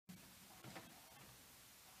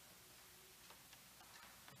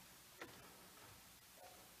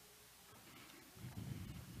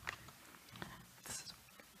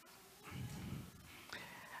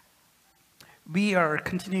We are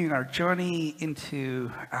continuing our journey into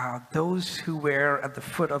those who were at the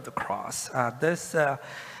foot of the cross. For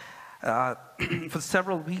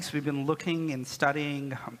several weeks, we've been looking and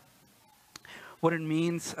studying what it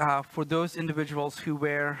means for those individuals who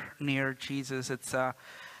were near Jesus.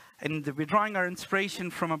 And we're drawing our inspiration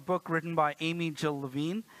from a book written by Amy Jill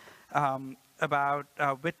Levine about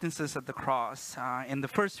witnesses at the cross. In the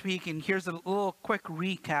first week, and here's a little quick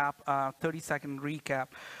recap, 30-second recap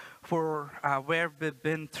for where we've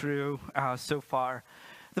been through so far.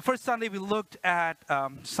 The first Sunday we looked at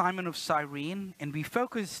Simon of Cyrene, and we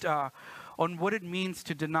focused on what it means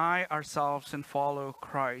to deny ourselves and follow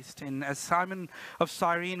Christ. And as Simon of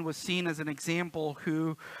Cyrene was seen as an example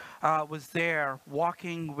who was there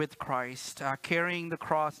walking with Christ, carrying the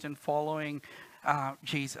cross and following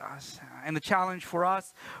Jesus. And the challenge for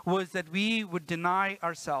us was that we would deny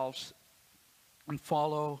ourselves and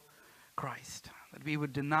follow Christ. That we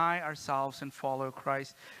would deny ourselves and follow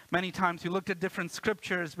Christ. Many times we looked at different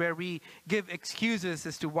scriptures where we give excuses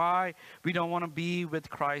as to why we don't want to be with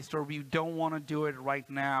Christ, or we don't want to do it right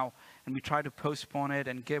now, and we try to postpone it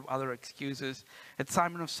and give other excuses. And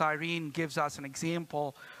Simon of Cyrene gives us an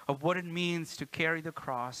example of what it means to carry the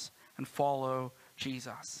cross and follow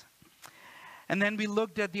Jesus. And then we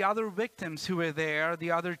looked at the other victims who were there,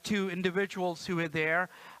 the other two individuals who were there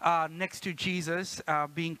next to Jesus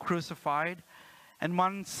being crucified.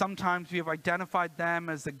 And sometimes we have identified them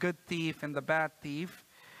as the good thief and the bad thief.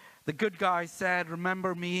 The good guy said,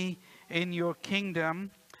 "Remember me in your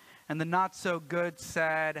kingdom." And the not so good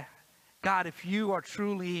said, "God, if you are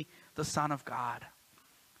truly the Son of God,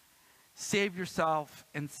 save yourself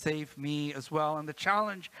and save me as well." And the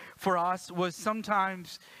challenge for us was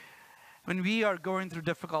sometimes when we are going through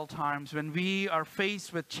difficult times, when we are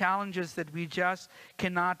faced with challenges that we just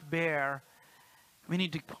cannot bear, we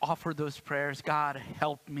need to offer those prayers. God,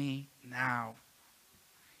 help me now.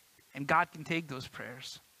 And God can take those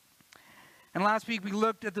prayers. And last week we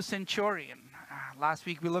looked at the centurion.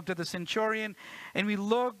 And we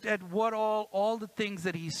looked at what all the things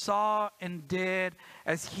that he saw and did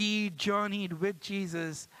as he journeyed with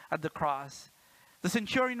Jesus at the cross. The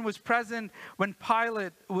centurion was present when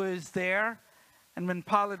Pilate was there, and when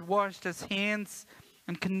Pilate washed his hands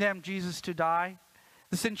and condemned Jesus to die.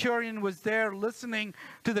 The centurion was there listening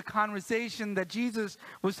to the conversation that Jesus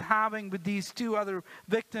was having with these two other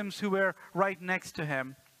victims who were right next to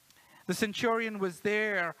him. The centurion was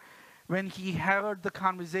there when he heard the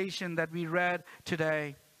conversation that we read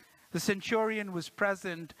today. The centurion was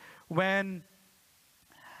present when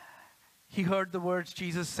he heard the words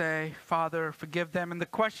Jesus say, "Father, forgive them." And the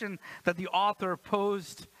question that the author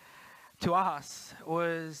posed to us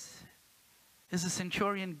was, is the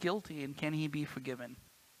centurion guilty, and can he be forgiven?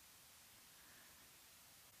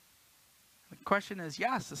 The question is,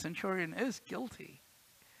 yes, the centurion is guilty.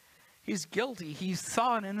 He's guilty. He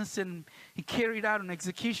carried out an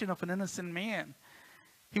execution of an innocent man.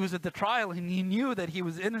 He was at the trial and he knew that he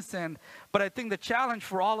was innocent. But I think the challenge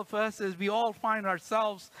for all of us is we all find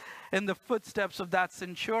ourselves in the footsteps of that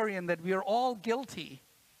centurion, that we are all guilty.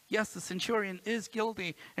 Yes, the centurion is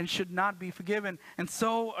guilty and should not be forgiven. And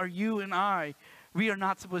so are you and I. We are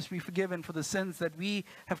not supposed to be forgiven for the sins that we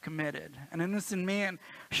have committed. An innocent man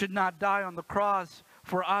should not die on the cross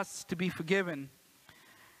for us to be forgiven.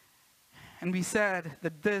 And we said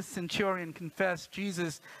that this centurion confessed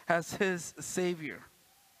Jesus as his Savior.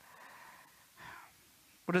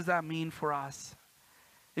 What does that mean for us?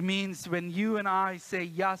 It means when you and I say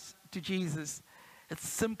yes to Jesus, it's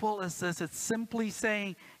simple as this. It's simply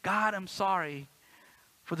saying, "God, I'm sorry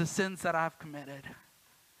for the sins that I've committed.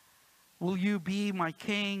 Will you be my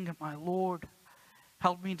King, my Lord?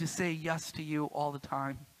 Help me to say yes to you all the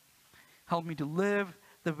time. Help me to live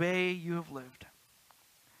the way you have lived.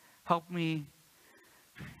 Help me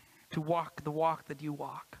to walk the walk that you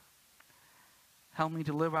walk. Help me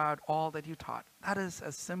to live out all that you taught." That is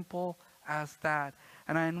as simple as that.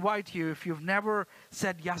 And I invite you, if you've never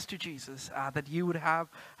said yes to Jesus, that you would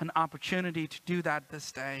have an opportunity to do that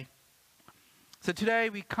this day. So today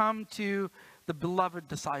we come to the beloved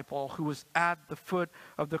disciple who was at the foot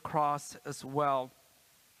of the cross as well.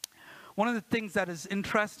 One of the things that is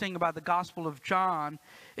interesting about the Gospel of John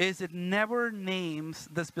is it never names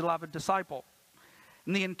this beloved disciple.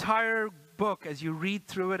 In the entire book, as you read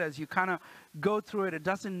through it, as you kind of go through it, it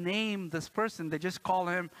doesn't name this person. They just call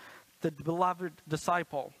him the beloved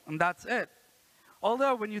disciple, and that's it.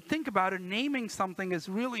 Although when you think about it, naming something is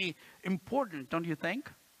really important, don't you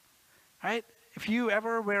think? Right? If you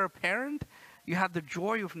ever were a parent, you had the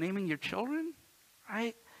joy of naming your children,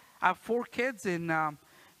 right? I have 4 kids, and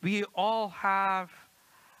we all have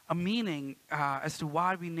a meaning as to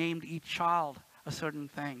why we named each child a certain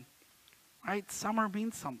thing, right? Summer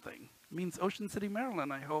means something. It means Ocean City,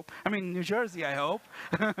 Maryland, I hope. I mean, New Jersey, I hope.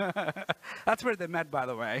 That's where they met, by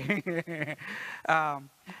the way.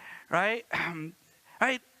 Right?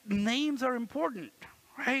 Right? Names are important,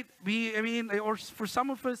 right? Or for some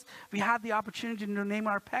of us, we had the opportunity to name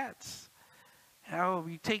our pets. You know,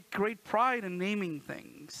 we take great pride in naming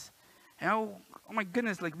things. You know, oh my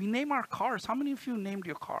goodness, like we name our cars. How many of you named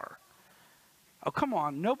your car? Oh, come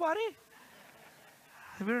on, nobody?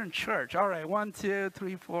 We're in church. All right, 1, 2,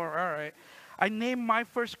 3, 4, all right. I named my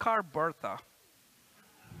first car Bertha.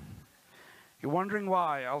 You're wondering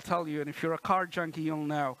why? I'll tell you, and if you're a car junkie, you'll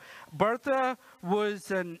know. Bertha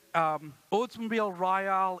was an Oldsmobile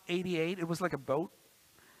Royale 88. It was like a boat.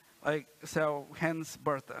 So hence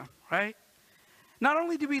Bertha, right? Not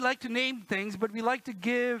only do we like to name things, but we like to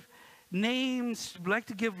give names, we like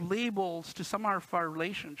to give labels to some of our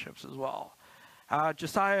relationships as well.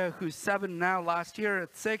 Josiah, who's 7 now, last year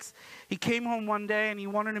at 6, he came home one day and he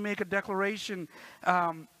wanted to make a declaration.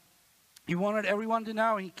 He wanted everyone to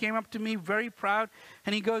know. And he came up to me very proud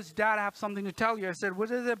and he goes, "Dad, I have something to tell you." I said,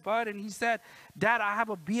 "What is it, bud?" And he said, "Dad, I have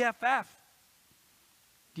a BFF.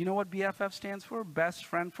 Do you know what BFF stands for? Best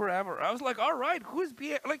friend forever." I was like, "All right, who's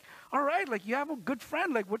BFF? Like, all right, like you have a good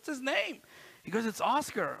friend. Like, what's his name?" He goes, "It's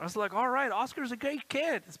Oscar." I was like, "All right, Oscar's a great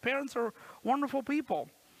kid. His parents are wonderful people."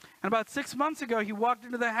 And about 6 months ago, he walked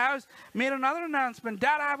into the house, made another announcement.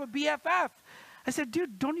 "Dad, I have a BFF." I said,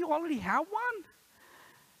 "Dude, don't you already have one?"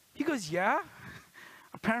 He goes, "Yeah.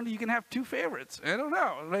 Apparently you can have 2 favorites." I don't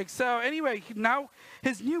know. Like, so anyway, now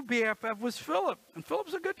his new BFF was Philip. And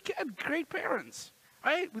Philip's a good kid, great parents,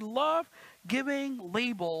 right? We love giving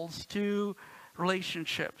labels to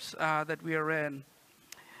relationships that we are in.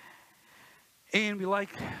 And we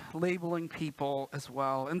like labeling people as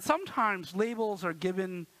well. And sometimes labels are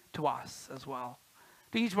given to us as well.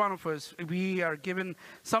 To each one of us, we are given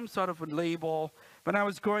some sort of a label. When I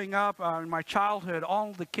was growing up, in my childhood,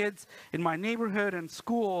 all the kids in my neighborhood and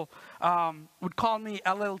school would call me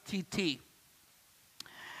LLTT.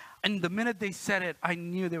 And the minute they said it, I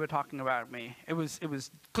knew they were talking about me. It was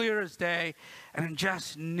clear as day, and I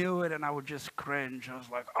just knew it, and I would just cringe. I was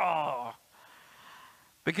like, oh.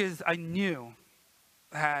 Because I knew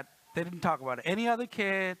that they didn't talk about any other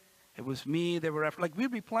kid. It was me. They were like,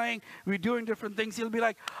 we'd be playing, we'd be doing different things. He'll be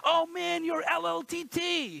like, "Oh man, you're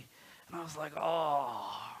LLTT." And I was like,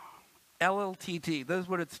 oh, LLTT. This is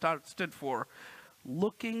what it stood for.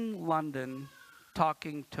 Looking London,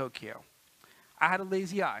 talking Tokyo. I had a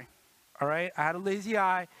lazy eye, all right? I had a lazy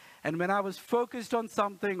eye, and when I was focused on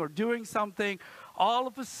something or doing something, all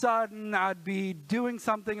of a sudden I'd be doing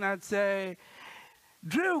something and I'd say,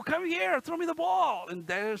 "Drew, come here, throw me the ball." And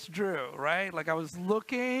there's Drew, right? Like I was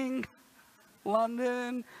looking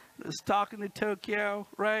London, just talking to Tokyo,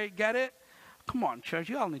 right? Get it? Come on, church,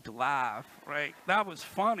 you all need to laugh, right? That was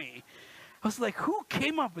funny. I was like, who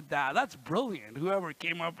came up with that? That's brilliant, whoever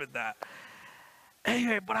came up with that.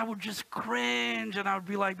 Anyway, but I would just cringe and I would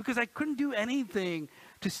be like, because I couldn't do anything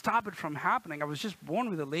to stop it from happening. I was just born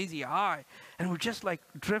with a lazy eye and it would just like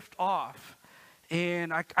drift off.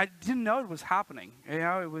 And I didn't know it was happening. You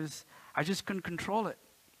know, I just couldn't control it,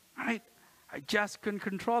 right? I just couldn't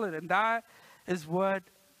control it. And that is what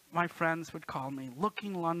my friends would call me,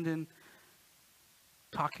 looking London,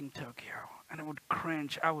 talking Tokyo. And I would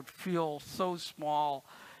cringe. I would feel so small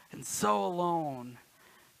and so alone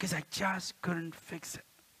because I just couldn't fix it.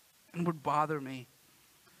 And it would bother me,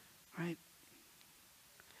 right?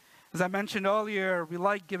 As I mentioned earlier, we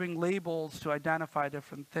like giving labels to identify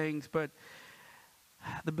different things, but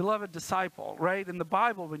the beloved disciple, right? In the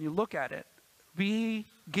Bible, when you look at it, we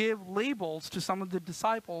give labels to some of the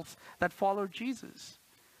disciples that followed Jesus,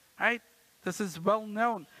 right? This is well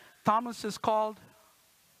known. Thomas is called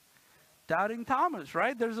Doubting Thomas,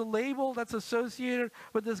 right? There's a label that's associated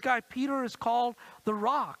with this guy. Peter is called the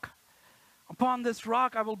Rock. Upon this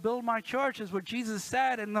rock I will build my church, is what Jesus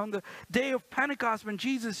said. And on the day of Pentecost, when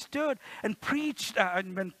Jesus stood and preached,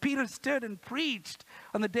 and when Peter stood and preached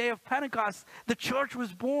on the day of Pentecost, the church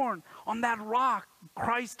was born on that rock.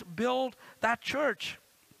 Christ built that church.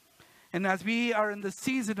 And as we are in the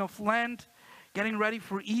season of Lent, getting ready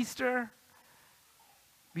for Easter,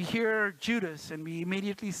 we hear Judas and we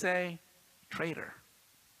immediately say, traitor,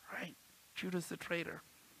 right? Judas the traitor.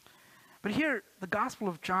 But here, the Gospel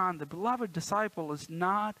of John, the beloved disciple, is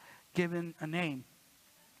not given a name.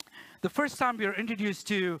 the first time we are introduced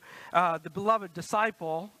to the beloved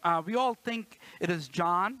disciple, we all think it is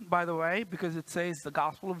John, by the way, because it says the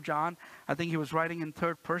Gospel of John. I think he was writing in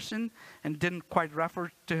third person and didn't quite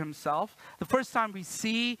refer to himself. The first time we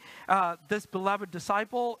see this beloved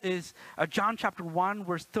disciple is John chapter 1,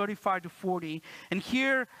 verse 35 to 40. And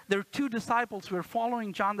here, there are two disciples who are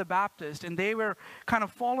following John the Baptist, and they were kind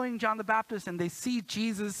of following John the Baptist, and they see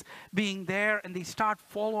Jesus being there, and they start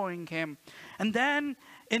following him. And then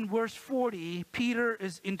in verse 40, Peter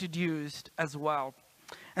is introduced as well.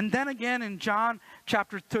 And then again in John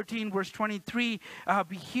chapter 13, verse 23,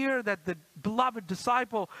 we hear that the beloved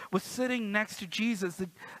disciple was sitting next to Jesus,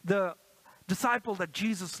 the disciple that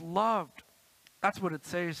Jesus loved. That's what it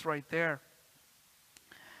says right there.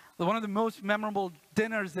 One of the most memorable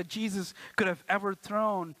dinners that Jesus could have ever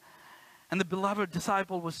thrown, and the beloved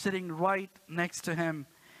disciple was sitting right next to him.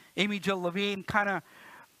 Amy Jill Levine kind of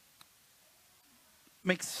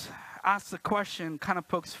asks a question, kind of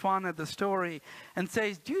pokes fun at the story, and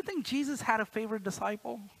says, do you think Jesus had a favorite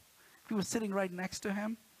disciple if he was sitting right next to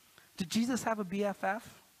him? Did Jesus have a BFF?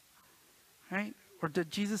 Right? Or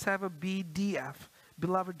did Jesus have a BDF,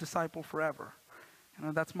 beloved disciple forever? You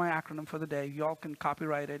know, that's my acronym for the day. Y'all can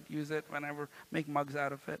copyright it, use it whenever, make mugs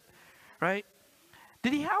out of it. Right?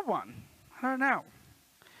 Did he have one? I don't know.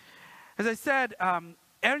 As I said,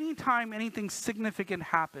 anytime anything significant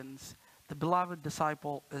happens, the beloved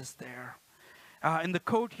disciple is there. In the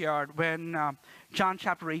courtyard, when John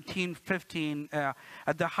chapter 18, 15,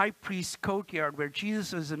 at the high priest's courtyard where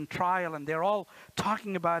Jesus is in trial and they're all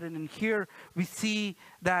talking about it, and here we see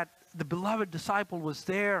that the beloved disciple was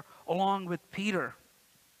there along with Peter.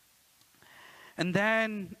 And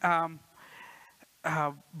then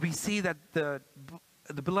we see that the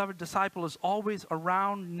beloved disciple is always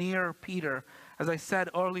around near Peter. As I said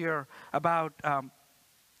earlier about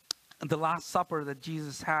the Last Supper that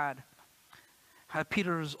Jesus had,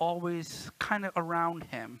 Peter is always kind of around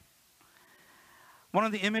him. One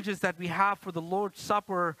of the images that we have for the Lord's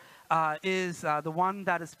Supper is the one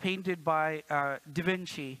that is painted by Da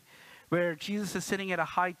Vinci, where Jesus is sitting at a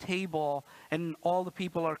high table and all the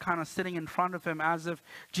people are kind of sitting in front of him as if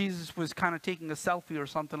Jesus was kind of taking a selfie or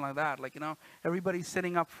something like that. Like, you know, everybody's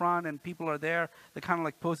sitting up front and people are there. They're kind of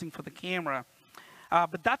like posing for the camera.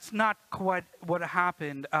 But that's not quite what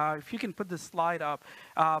happened. If you can put this slide up,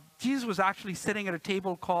 Jesus was actually sitting at a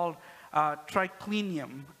table called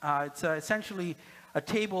triclinium. It's essentially a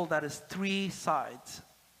table that is three sides.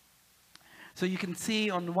 So you can see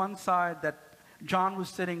on one side that John was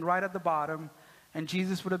sitting right at the bottom, and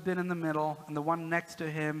Jesus would have been in the middle, and the one next to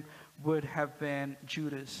him would have been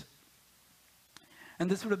Judas. And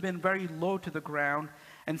this would have been very low to the ground.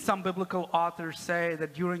 And some biblical authors say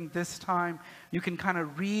that during this time, you can kind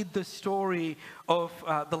of read the story of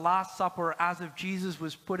the Last Supper as if Jesus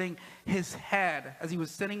was putting his head, as he was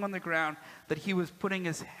sitting on the ground, that he was putting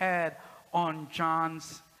his head on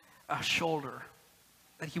John's shoulder,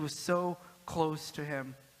 that he was so close to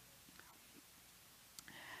him.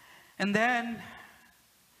 And then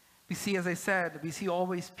we see, as I said, we see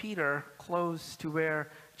always Peter close to where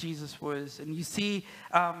Jesus was. And you see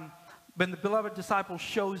when the beloved disciple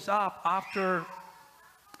shows up after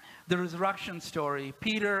the resurrection story,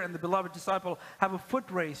 Peter and the beloved disciple have a foot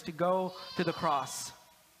race to go to the cross.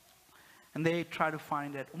 And they try to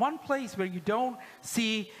find it. One place where you don't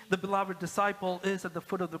see the beloved disciple is at the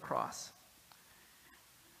foot of the cross.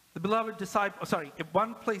 The beloved disciple,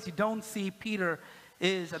 one place you don't see Peter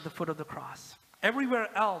is at the foot of the cross. Everywhere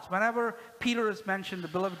else, whenever Peter is mentioned, the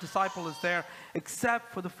beloved disciple is there,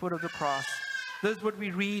 except for the foot of the cross. This is what we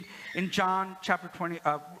read in John chapter 20,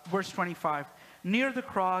 verse 25. Near the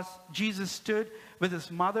cross, Jesus stood with his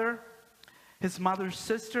mother's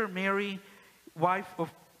sister, Mary, wife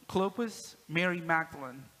of Clopas, Mary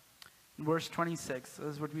Magdalene. In verse 26, this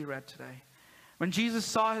is what we read today. When Jesus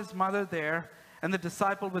saw his mother there, and the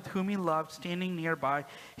disciple with whom he loved standing nearby,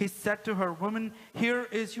 he said to her, "Woman, here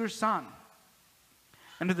is your son."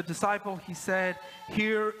 And to the disciple he said,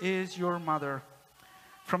 "Here is your mother."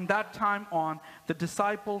 From that time on, the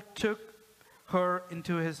disciple took her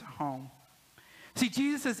into his home. See,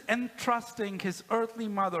 Jesus is entrusting his earthly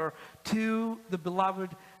mother to the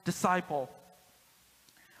beloved disciple.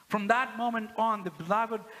 From that moment on, the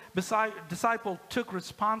beloved disciple took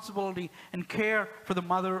responsibility and care for the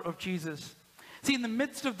mother of Jesus. See, in the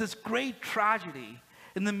midst of this great tragedy,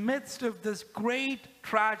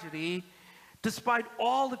 despite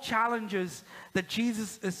all the challenges that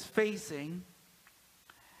Jesus is facing,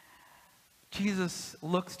 Jesus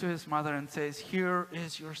looks to his mother and says, "Here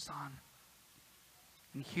is your son,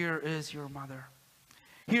 and here is your mother."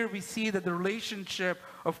 Here we see that the relationship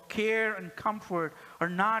of care and comfort are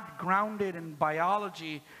not grounded in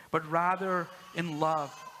biology, but rather in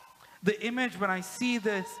love. The image, when I see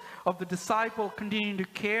this, of the disciple continuing to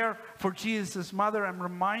care for Jesus' mother, I'm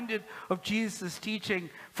reminded of Jesus' teaching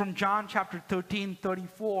from John chapter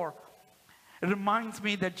 13:34. It reminds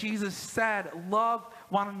me that Jesus said, "Love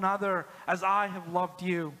one another as I have loved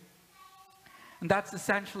you." And that's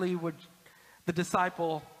essentially what the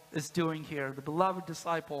disciple is doing here. The beloved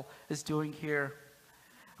disciple is doing here.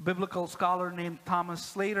 A biblical scholar named Thomas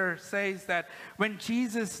Slater says that when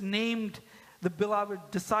Jesus named the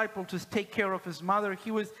beloved disciple to take care of his mother,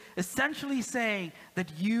 he was essentially saying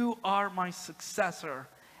that you are my successor.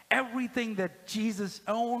 Everything that Jesus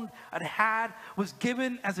owned and had was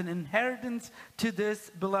given as an inheritance to this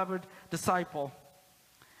beloved disciple.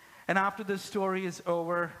 And after this story is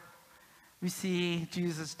over, we see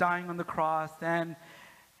Jesus dying on the cross, and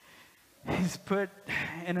he's put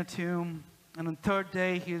in a tomb, and on the third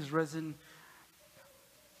day he is risen.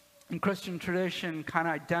 And Christian tradition kind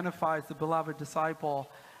of identifies the beloved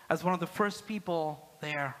disciple as one of the first people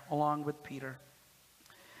there, along with Peter.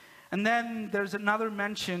 And then there's another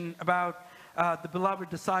mention about the beloved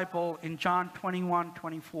disciple in John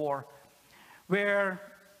 21:24, where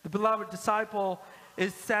the beloved disciple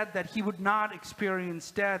is said that he would not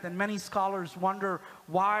experience death, and many scholars wonder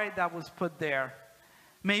why that was put there.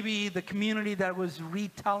 Maybe the community that was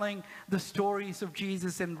retelling the stories of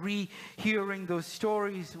Jesus and rehearing those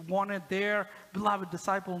stories wanted their beloved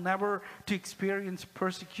disciple never to experience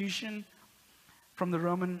persecution from the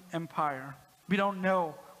Roman Empire. We don't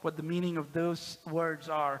know what the meaning of those words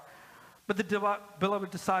are, but the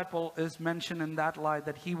beloved disciple is mentioned in that light,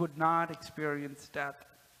 that he would not experience death.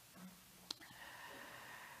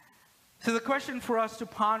 So the question for us to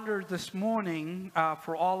ponder this morning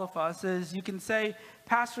for all of us is, you can say,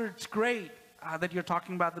 "Pastor, it's great that you're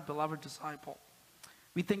talking about the beloved disciple.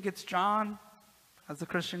 We think it's John, as the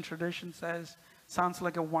Christian tradition says. Sounds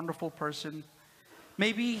like a wonderful person.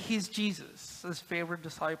 Maybe he's Jesus, his favorite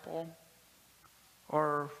disciple,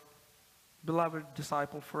 or beloved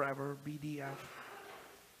disciple forever, BDF."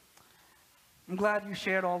 I'm glad you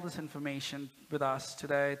shared all this information with us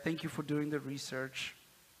today. Thank you for doing the research.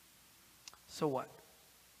 So what?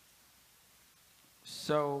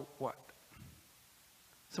 So what?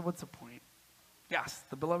 So what's the point? Yes,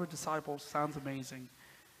 the beloved disciple sounds amazing.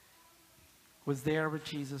 Was there with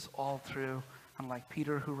Jesus all through, unlike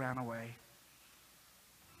Peter who ran away.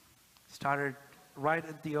 Started right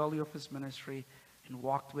at the early of his ministry and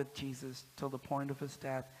walked with Jesus till the point of his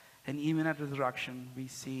death. And even at resurrection, we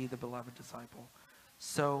see the beloved disciple.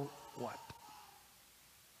 So what?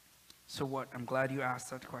 So what? I'm glad you asked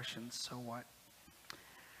that question. So what?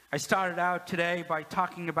 I started out today by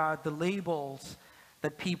talking about the labels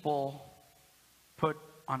that people put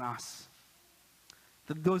on us.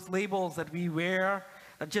 Those labels that we wear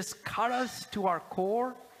that just cut us to our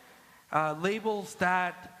core. Labels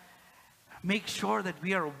that make sure that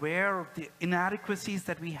we are aware of the inadequacies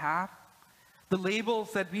that we have. The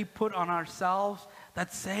labels that we put on ourselves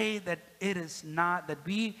that say that it is not, that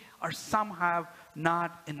we are somehow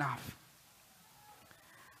not enough.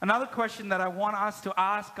 Another question that I want us to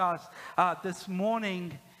ask us this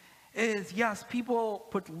morning is, yes, people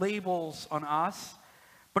put labels on us,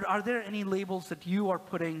 but are there any labels that you are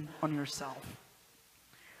putting on yourself?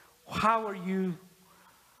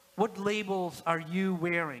 What labels are you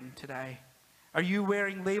wearing today? Are you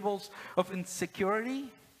wearing labels of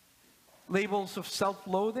insecurity? Labels of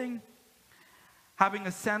self-loathing? Having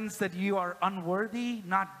a sense that you are unworthy,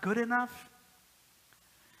 not good enough?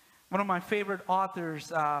 One of my favorite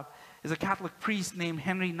authors is a Catholic priest named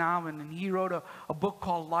Henry Nouwen, and he wrote a book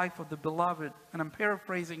called Life of the Beloved. And I'm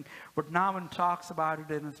paraphrasing what Nouwen talks about it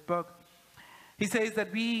in his book. He says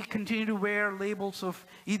that we continue to wear labels of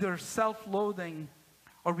either self-loathing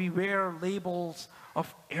or we wear labels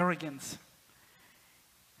of arrogance.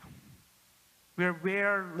 We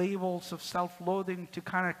wear labels of self-loathing to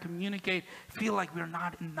kind of communicate, feel like we're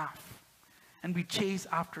not enough. And we chase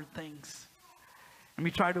after things. And we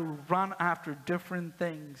try to run after different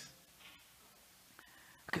things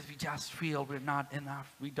because we just feel we're not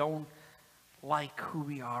enough. We don't like who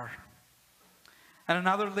we are. And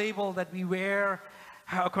another label that we wear,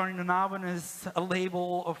 according to Nouwen, is a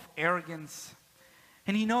label of arrogance.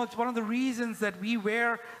 And it's one of the reasons that we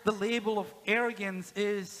wear the label of arrogance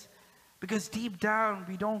is because deep down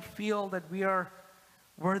we don't feel that we are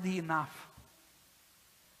worthy enough.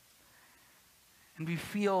 And we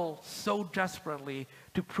feel so desperately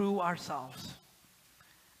to prove ourselves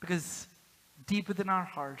because deep within our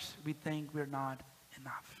hearts we think we're not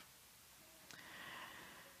enough.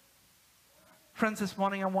 Friends, this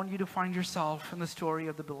morning I want you to find yourself in the story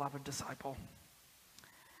of the beloved disciple.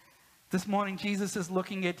 This morning Jesus is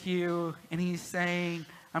looking at you and he's saying,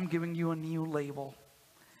 I'm giving you a new label.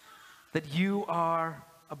 That you are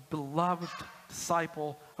a beloved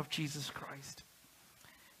disciple of Jesus Christ.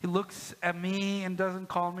 He looks at me and doesn't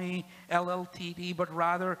call me LLTD, but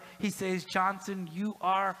rather he says, Johnson, you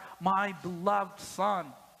are my beloved son.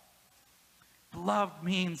 Beloved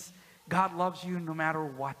means God loves you no matter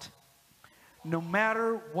what. No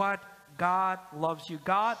matter what, God loves you.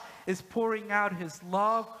 God is pouring out his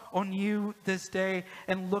love on you this day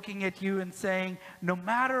and looking at you and saying, no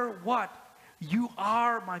matter what, you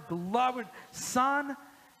are my beloved son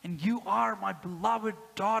and you are my beloved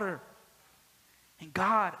daughter. And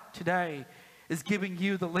God today is giving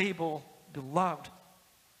you the label beloved.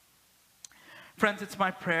 Friends, it's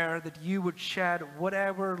my prayer that you would shed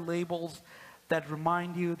whatever labels that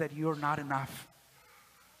remind you that you're not enough.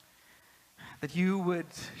 That you would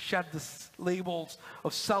shed the labels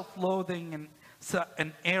of self-loathing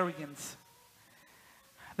and arrogance.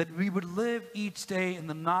 That we would live each day in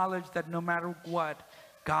the knowledge that no matter what,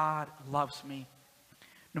 God loves me.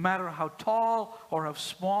 No matter how tall or how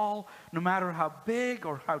small, no matter how big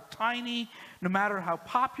or how tiny, no matter how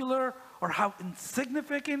popular or how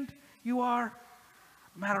insignificant you are,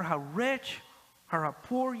 no matter how rich or how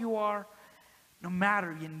poor you are, no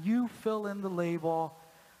matter, and you fill in the label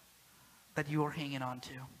that you are hanging on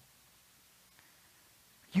to.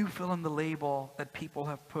 You fill in the label that people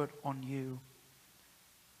have put on you.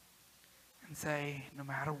 And say, no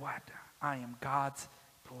matter what, I am God's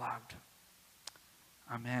beloved.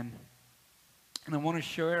 Amen. And I want to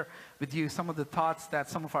share with you some of the thoughts that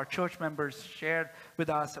some of our church members shared with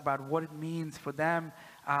us about what it means for them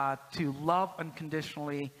to love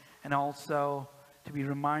unconditionally and also to be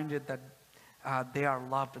reminded that they are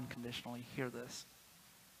loved unconditionally. Hear this.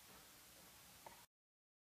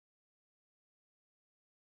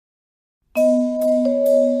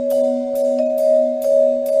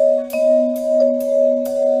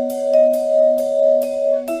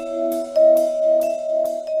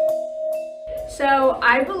 So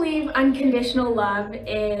I believe unconditional love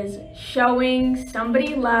is showing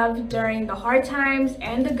somebody love during the hard times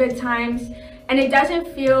and the good times, and it doesn't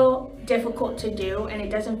feel difficult to do, and it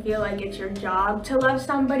doesn't feel like it's your job to love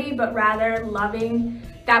somebody, but rather loving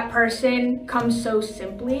that person comes so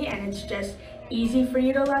simply, and it's just easy for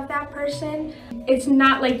you to love that person. It's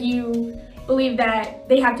not like you believe that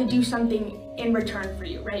they have to do something in return for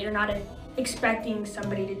you, right? You're not expecting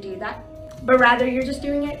somebody to do that, but rather you're just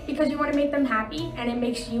doing it because you want to make them happy, and it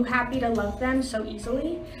makes you happy to love them so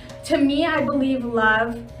easily. To me, I believe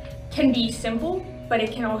love can be simple, but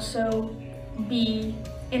it can also be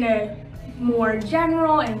in a more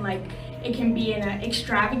general and it can be in an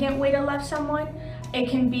extravagant way to love someone. It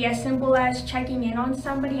can be as simple as checking in on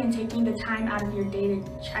somebody and taking the time out of your day to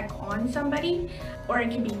check on somebody. Or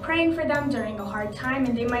it can be praying for them during a hard time,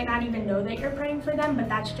 and they might not even know that you're praying for them, but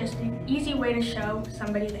that's just an easy way to show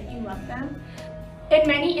somebody that you love them. In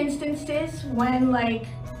many instances, when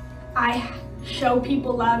I show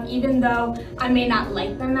people love, even though I may not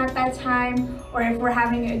like them at that time, or if we're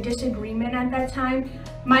having a disagreement at that time,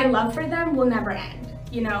 my love for them will never end.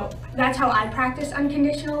 You know, that's how I practice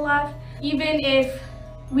unconditional love. Even if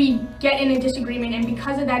we get in a disagreement, and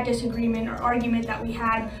because of that disagreement or argument that we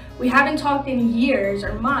haven't talked in years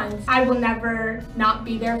or months, I will never not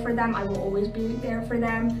be there for them. I will always be there for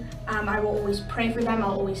them. I will always pray for them.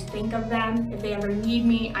 I'll always think of them. If they ever need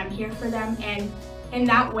me, I'm here for them. And in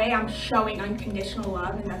that way, I'm showing unconditional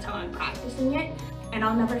love, and that's how I'm practicing it. And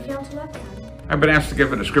I'll never fail to love them. I've been asked to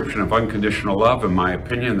give a description of unconditional love. In my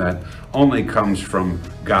opinion, that only comes from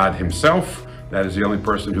God himself. That is the only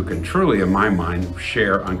person who can truly, in my mind,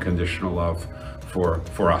 share unconditional love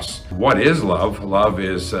for us. What is love? Love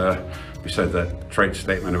is, besides that trite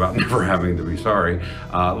statement about never having to be sorry,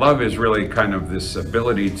 love is really kind of this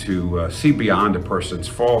ability to see beyond a person's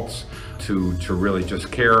faults, to really just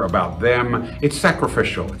care about them. It's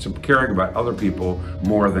sacrificial. It's caring about other people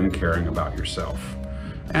more than caring about yourself.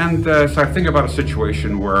 And so I think about a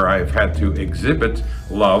situation where I've had to exhibit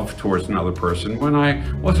love towards another person when I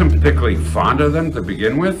wasn't particularly fond of them to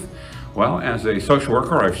begin with. Well, as a social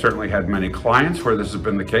worker, I've certainly had many clients where this has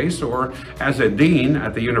been the case, or as a dean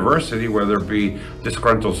at the university, whether it be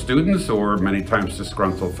disgruntled students or many times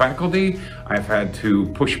disgruntled faculty, I've had to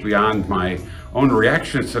push beyond my own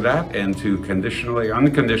reactions to that and to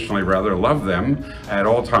unconditionally love them at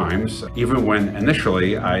all times, even when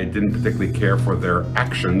initially I didn't particularly care for their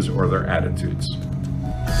actions or their attitudes.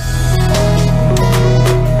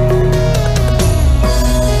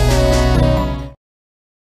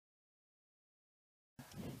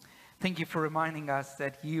 Thank you for reminding us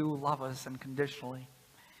that you love us unconditionally.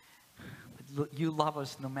 You love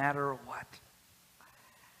us no matter what.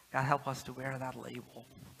 God, help us to wear that label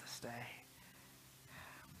this day.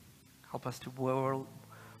 Help us to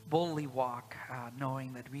boldly walk,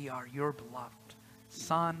 knowing that we are your beloved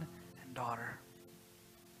son and daughter.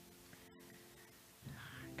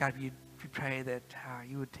 God, we pray that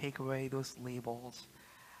you would take away those labels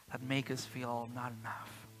that make us feel not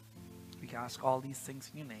enough. We ask all these things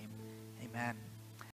in your name. Amen.